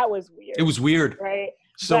 even that was weird. It was weird. Right?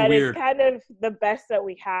 So weird. It's kind of the best that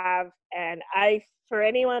we have. And for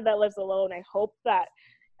anyone that lives alone, I hope that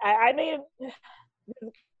I mean,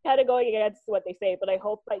 kind of going against what they say, but I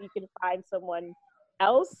hope that you can find someone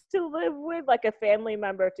else to live with, like a family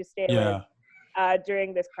member to stay with.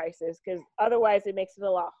 during this crisis, because otherwise it makes it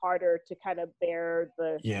a lot harder to kind of bear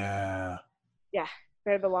the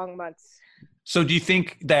long months. So do you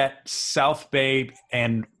think that South Bay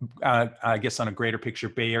and I guess on a greater picture,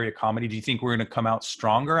 Bay Area comedy, do you think we're going to come out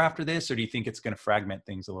stronger after this, or do you think it's going to fragment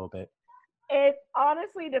things a little bit? It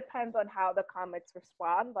honestly depends on how the comics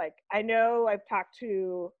respond. Like, I know I've talked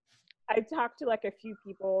to like a few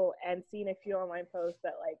people and seen a few online posts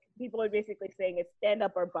that like people are basically saying it's stand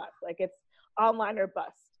up or bust, like it's online or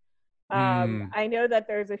bust. I know that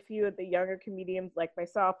there's a few of the younger comedians like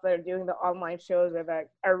myself that are doing the online shows or that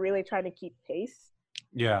are really trying to keep pace.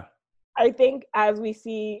 Yeah. I think as we'll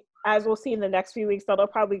see in the next few weeks, that'll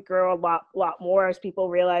probably grow a lot more as people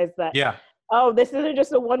realize that, oh, this isn't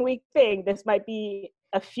just a 1 week thing. This might be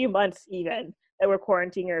a few months even that we're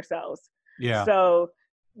quarantining ourselves. Yeah. So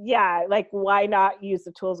yeah, like why not use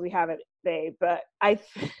the tools we have today? But I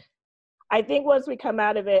think once we come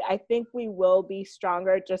out of it, I think we will be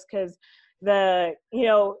stronger, just because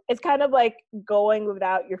it's kind of like going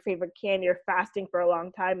without your favorite candy or fasting for a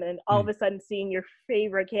long time, and all of a sudden seeing your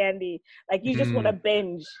favorite candy, like you just want to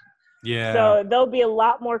binge. Yeah. So there'll be a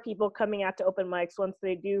lot more people coming out to open mics once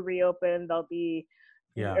they do reopen. There'll be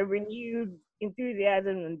a renewed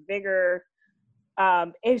enthusiasm and vigor.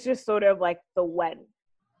 It's just sort of like the when.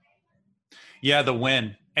 Yeah, the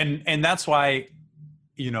when. And that's why,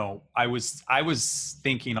 I was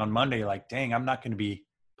thinking on Monday, like, dang, I'm not going to be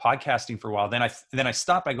podcasting for a while. Then I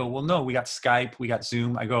stopped. I go, well, no, we got Skype, we got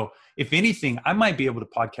Zoom. I go, if anything, I might be able to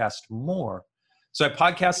podcast more. So I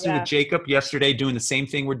podcasted with Jacob yesterday, doing the same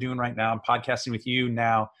thing we're doing right now. I'm podcasting with you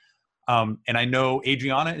now. And I know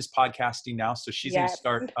Adriana is podcasting now, so she's going to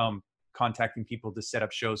start contacting people to set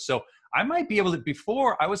up shows. So I might be able to,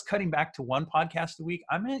 before I was cutting back to 1 podcast a week,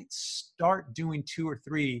 I might start doing 2 or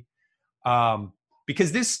 3,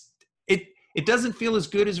 because it doesn't feel as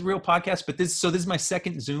good as a real podcast, but this is my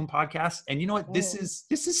second Zoom podcast. And you know what? This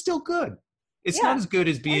is still good. It's not as good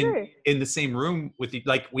as being in the same room with you.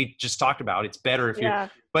 Like we just talked about, it's better if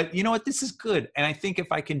but you know what? This is good. And I think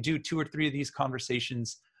if I can do 2 or 3 of these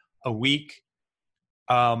conversations a week,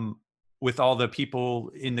 with all the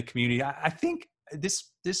people in the community, I think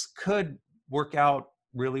this could work out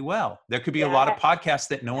really well. There could be a lot of podcasts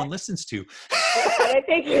that no one listens to. I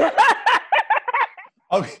think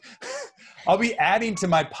I'll be adding to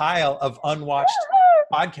my pile of unwatched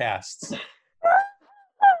podcasts.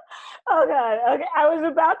 Oh God. Okay. I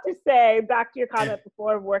was about to say, back to your comment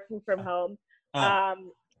before, working from home.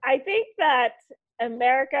 I think that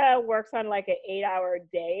America works on like an 8-hour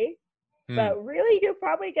day, but really you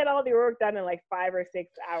probably get all the work done in like 5 or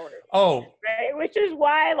 6 hours. Oh, right. Which is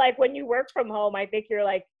why, like, when you work from home, I think you're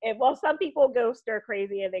like, some people go stir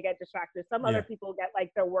crazy and they get distracted. Some other people get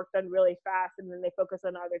like their work done really fast and then they focus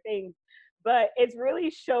on other things. But it's really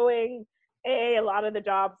showing a lot of the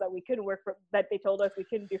jobs that we couldn't work from, that they told us we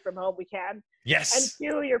couldn't do from home, we can. Yes.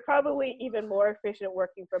 And 2, you're probably even more efficient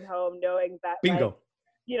working from home, knowing that Bingo. Like,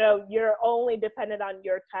 you're only dependent on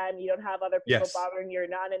your time. You don't have other people bothering you. You're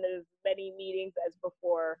not in as many meetings as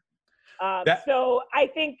before. So I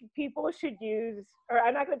think people should use, or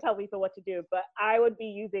I'm not going to tell people what to do, but I would be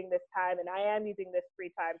using this time, and I am using this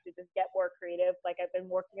free time to just get more creative. Like I've been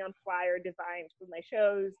working on flyer designs for my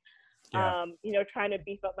shows, trying to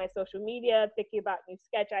beef up my social media, thinking about new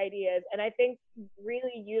sketch ideas. And I think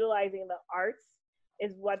really utilizing the arts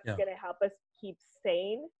is what's going to help us keep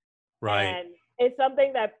sane. Right. And it's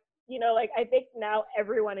something that, I think now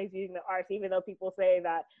everyone is using the arts, even though people say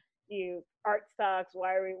that art sucks.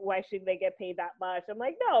 Why should they get paid that much? I'm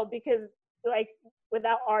like, no, because like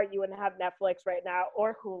without art, you wouldn't have Netflix right now,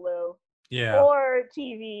 or Hulu, or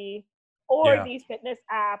TV, or these fitness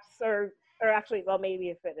apps, or actually, well, maybe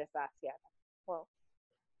a fitness apps. Yeah. Well,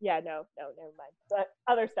 yeah, no, never mind. But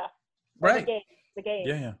other stuff. Right. The game.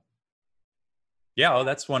 Yeah. Yeah. Oh,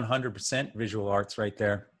 that's 100% visual arts right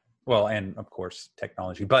there. Well, and of course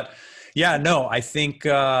technology, but yeah, no, I think,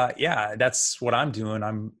 that's what I'm doing.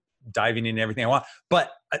 I'm diving into everything I want,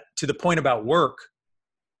 but to the point about work.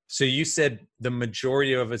 So you said the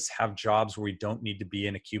majority of us have jobs where we don't need to be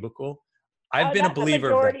in a cubicle. I've been a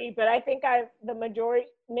believer of that. But I think the majority,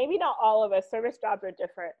 maybe not all of us, service jobs are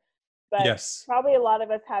different, but probably a lot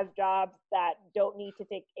of us have jobs that don't need to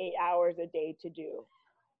take 8 hours a day to do.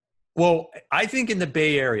 Well, I think in the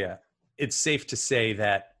Bay Area, it's safe to say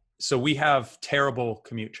that. So we have terrible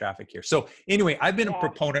commute traffic here. So anyway, I've been a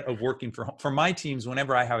proponent of working for my teams.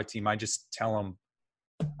 Whenever I have a team, I just tell them,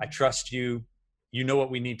 I trust you. You know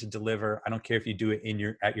what we need to deliver. I don't care if you do it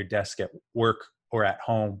at your desk at work or at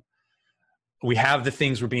home. We have the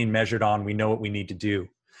things we're being measured on. We know what we need to do.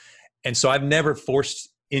 And so I've never forced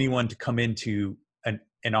anyone to come into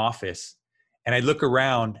an office And I look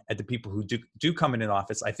around at the people who do come into the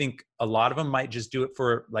office. I think a lot of them might just do it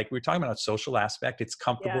for, like we were talking about, a social aspect. It's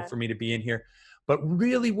comfortable for me to be in here. But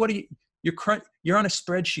really, you're on a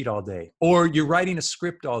spreadsheet all day, or you're writing a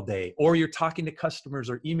script all day, or you're talking to customers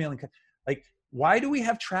or emailing. Like, why do we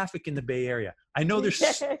have traffic in the Bay Area? I know there's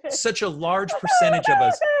such a large percentage of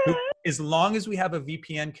us who, as long as we have a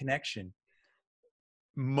VPN connection,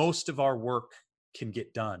 most of our work can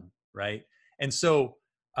get done, right? And so,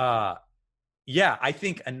 yeah, I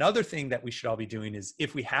think another thing that we should all be doing is,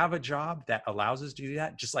 if we have a job that allows us to do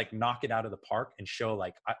that, just like knock it out of the park and show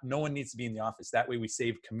like no one needs to be in the office. That way we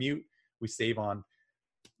save commute, we save on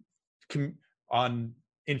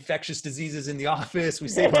infectious diseases in the office, we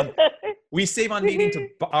save on needing to,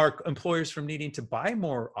 our employers from needing to buy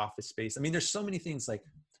more office space. I mean, there's so many things. Like,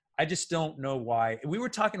 I just don't know why. We were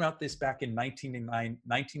talking about this back in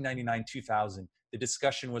 1999, 2000. The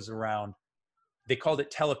discussion was around, they called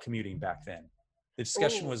it telecommuting back then. The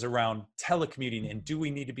discussion was around telecommuting and do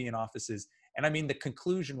we need to be in offices? And I mean, the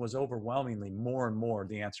conclusion was overwhelmingly more and more.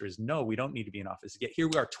 The answer is no, we don't need to be in office. Yet here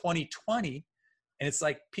we are, 2020, and it's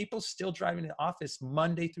like people still driving to the office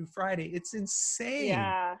Monday through Friday. It's insane.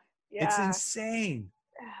 Yeah. It's insane.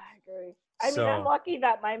 I agree. I mean, I'm lucky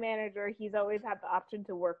that my manager, he's always had the option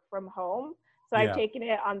to work from home. So I've taken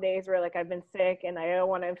it on days where like I've been sick and I don't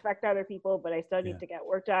want to infect other people, but I still need to get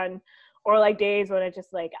work done. Or like days when it's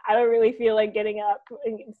just like, I don't really feel like getting up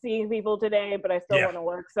and seeing people today, but I still want to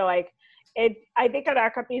work. So like I think that our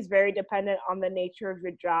company is very dependent on the nature of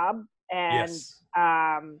your job and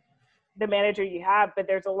the manager you have. But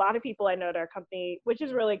there's a lot of people I know at our company, which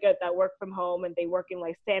is really good, that work from home and they work in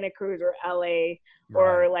like Santa Cruz or LA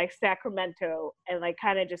or like Sacramento and like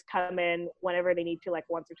kind of just come in whenever they need to, like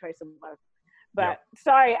once or twice a month. But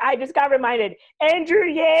sorry, I just got reminded. Andrew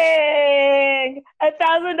Yang,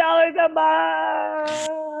 $1,000 a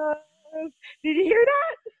month. Did you hear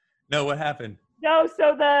that? No, what happened? No,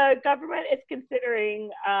 so the government is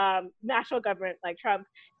considering, national government like Trump,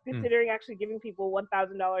 is considering actually giving people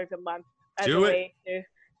 $1,000 a month as a way to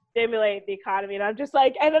stimulate the economy. And I'm just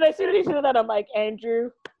like, and then as soon as he said that, I'm like, Andrew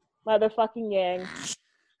motherfucking Yang,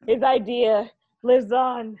 his idea lives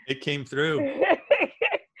on. It came through.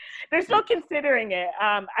 They're still considering it.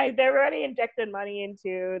 They already injected money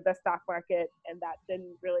into the stock market, and that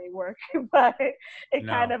didn't really work. But it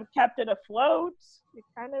kind of kept it afloat. It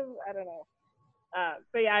kind of, I don't know.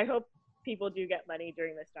 But yeah, I hope people do get money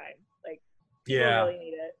during this time. Like, people really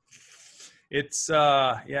need it. It's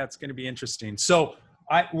it's going to be interesting. So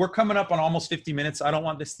we're coming up on almost 50 minutes. I don't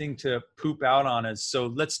want this thing to poop out on us. So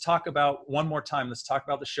let's talk about one more time. Let's talk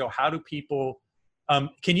about the show. How do people?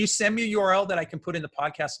 Can you send me a URL that I can put in the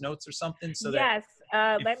podcast notes or something so that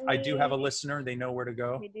if I do have a listener, they know where to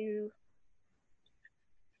go? We do.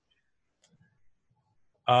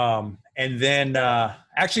 And then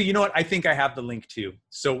actually, you know what? I think I have the link too.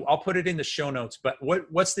 So I'll put it in the show notes. But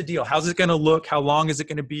what's the deal? How's it going to look? How long is it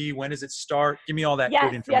going to be? When does it start? Give me all that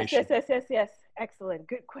good information. Yes. Excellent.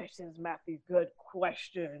 Good questions, Matthew. Good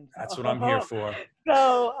questions. That's what I'm here for.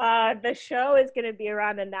 So the show is going to be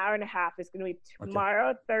around an hour and a half. It's going to be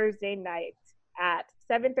tomorrow, Thursday night at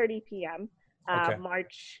 7:30 p.m.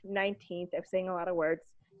 March 19th. I'm saying a lot of words.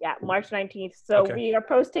 Yeah, March 19th. So we are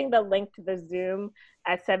posting the link to the Zoom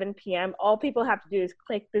at 7 p.m. All people have to do is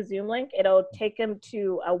click the Zoom link. It'll take them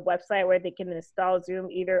to a website where they can install Zoom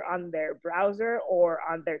either on their browser or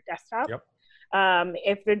on their desktop. Yep.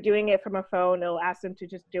 If they're doing it from a phone, it'll ask them to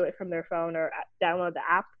just do it from their phone or download the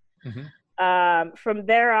app. Mm-hmm. From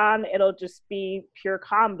there on, it'll just be pure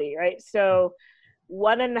comedy, right? So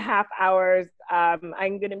 1.5 hours, I'm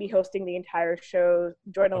going to be hosting the entire show.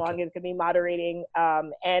 Jordan Long is going to be moderating,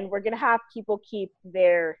 and we're going to have people keep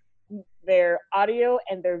their audio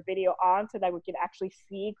and their video on so that we can actually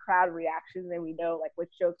see crowd reactions and we know like which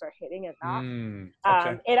jokes are hitting and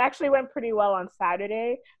not. It actually went pretty well on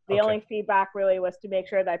Saturday. The only feedback really was to make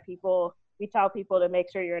sure that we tell people to make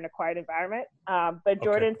sure you're in a quiet environment. But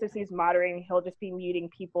Jordan, since he's moderating, he'll just be muting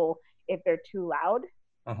people if they're too loud.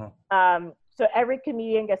 So every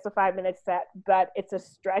comedian gets a 5-minute set, but it's a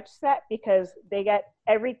stretch set because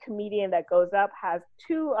every comedian that goes up has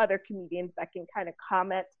 2 other comedians that can kind of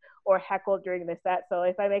comment or heckle during the set. So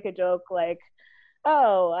if I make a joke like,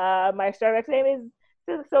 my Starbucks name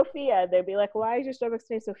is Sophia, they'd be like, why is your Starbucks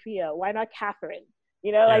name Sophia? Why not Catherine?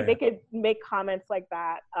 You know, they could make comments like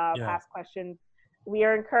that, ask questions. We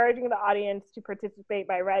are encouraging the audience to participate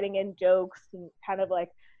by writing in jokes and kind of like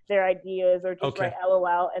their ideas or just write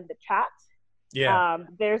LOL in the chat.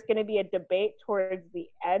 There's going to be a debate towards the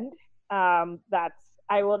end.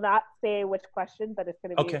 I will not say which question, but it's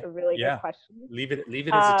going to be a really good question. Leave it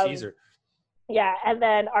as a teaser. Yeah, and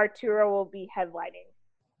then Arturo will be headlining.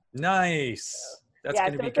 Nice. That's Yeah,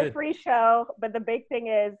 going to so be it's a good. free show, but the big thing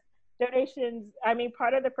is donations. I mean,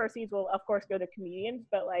 part of the proceeds will, of course, go to comedians,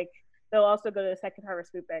 but like they'll also go to the Second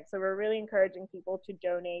Harvest Food Bank. So we're really encouraging people to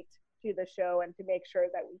donate to the show and to make sure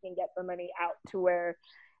that we can get the money out to where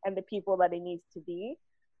and the people that it needs to be.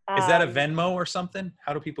 Is that a Venmo or something?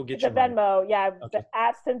 How do people get It's a your money? Venmo, yeah. Okay.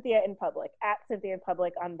 At Cynthia in Public,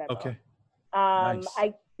 on Venmo. Okay. Nice.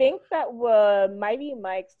 I think that Mighty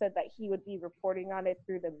Mike said that he would be reporting on it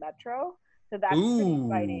through the Metro, so that's pretty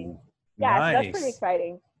exciting. Yeah, Nice. so that's pretty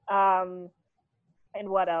exciting. And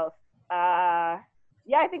what else? Yeah,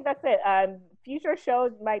 I think that's it. Future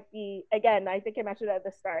shows might be, again, I think I mentioned at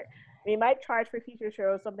the start, we might charge for future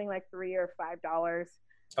shows something like $3 or $5.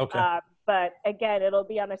 Okay. But again, it'll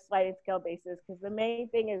be on a sliding scale basis because the main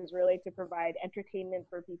thing is really to provide entertainment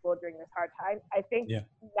for people during this hard time. I think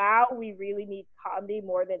now we really need comedy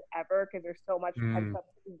more than ever because there's so much pent up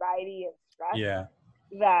anxiety and stress. Yeah.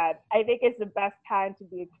 That I think it's the best time to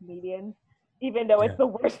be a comedian, even though it's the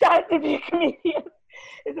worst time to be a comedian.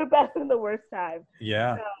 It's the best and the worst time.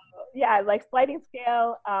 Yeah. So, yeah, like sliding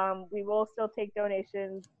scale. We will still take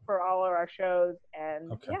donations for all of our shows,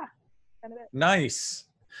 and yeah, kind of it. Nice.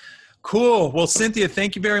 Cool. Well, Cynthia,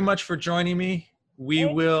 thank you very much for joining me. We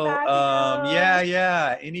will, anytime.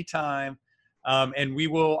 And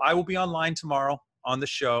I will be online tomorrow on the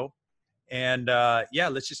show. And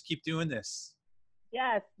let's just keep doing this.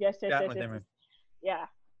 Yes. Yeah.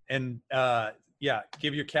 And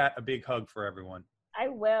give your cat a big hug for everyone. I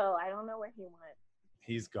will. I don't know where he went.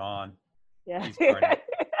 He's gone. Yeah. He's partying.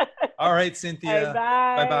 All right, Cynthia.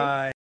 Bye. Bye-bye.